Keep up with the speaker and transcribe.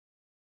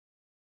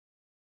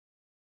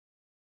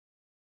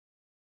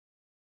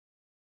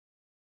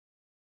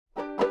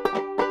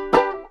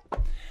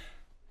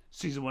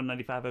Season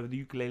 195 of the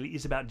ukulele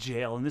is about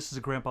jail, and this is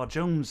a Grandpa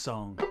Jones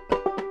song.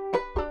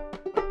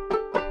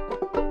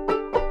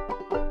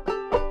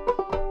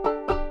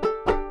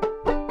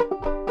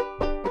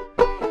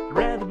 I'd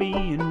rather be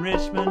in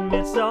Richmond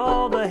midst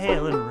all the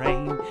hail and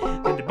rain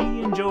than to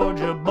be in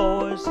Georgia,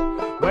 boys,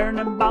 wearing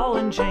a ball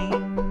and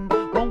chain.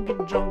 Won't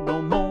get drunk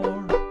no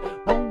more,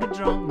 won't get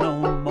drunk no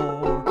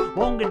more,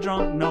 won't get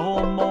drunk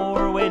no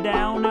more, way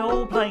down the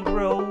old plank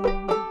road.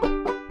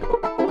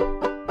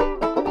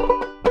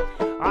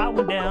 I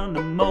went down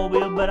to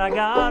Mobile, but I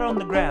got on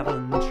the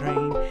graveling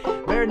train.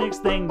 Very next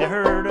thing they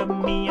heard of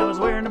me, I was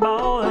wearing a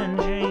ball and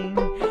chain.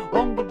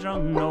 Won't get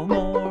drunk no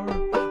more,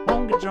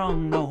 won't get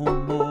drunk no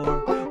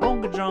more,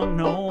 won't get drunk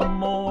no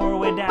more,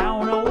 way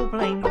down old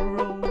plank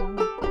road.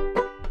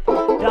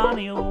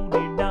 Donnie, oh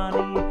dear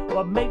Donnie,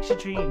 what makes you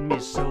treat me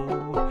so?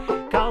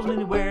 Caused me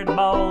to wear the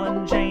ball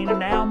and chain, and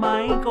now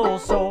my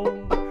ankle's sore.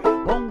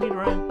 Won't get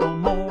drunk no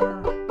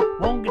more,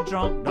 won't get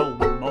drunk no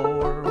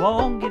more,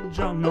 won't get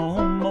drunk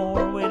no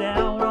more, way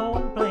down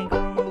old plank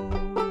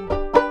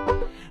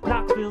road.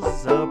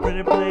 Knoxville's a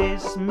pretty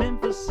place,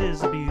 Memphis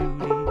is a beauty.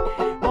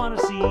 Wanna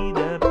see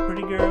the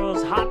pretty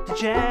girls hot to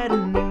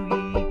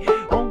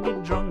Chattanooga. Won't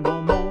get drunk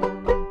no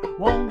more,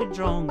 won't get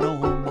drunk no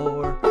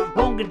more,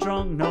 won't get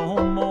drunk no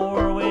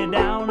more, way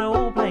down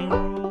old plank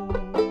road.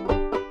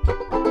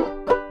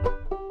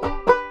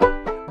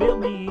 Built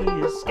me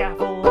a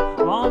scaffold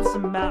on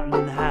some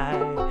mountain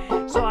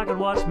high, so I could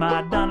watch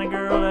my Donna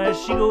girl as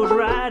she goes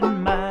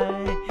riding by.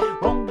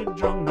 Won't get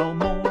drunk no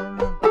more,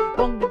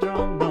 won't get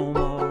drunk no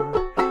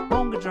more,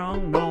 won't get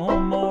drunk no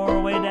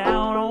more, way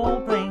down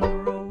old plank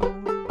road.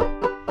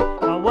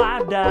 My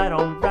wife died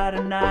on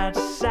Friday night,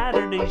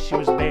 Saturday she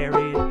was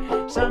buried,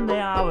 Sunday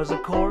I was a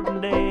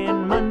courting day,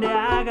 and Monday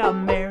I got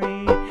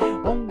married.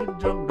 Won't get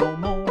drunk no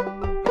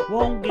more,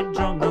 won't get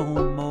drunk no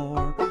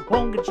more,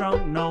 won't get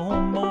drunk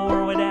no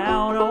more, way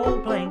down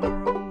old plank road.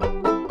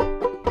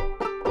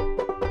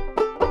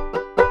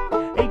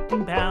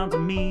 18 pounds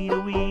of meat a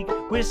week,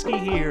 whiskey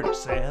here to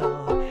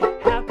sell.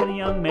 How can a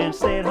young man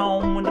stay at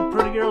home when the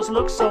pretty girls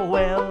look so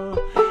well?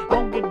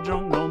 Won't get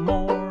drunk no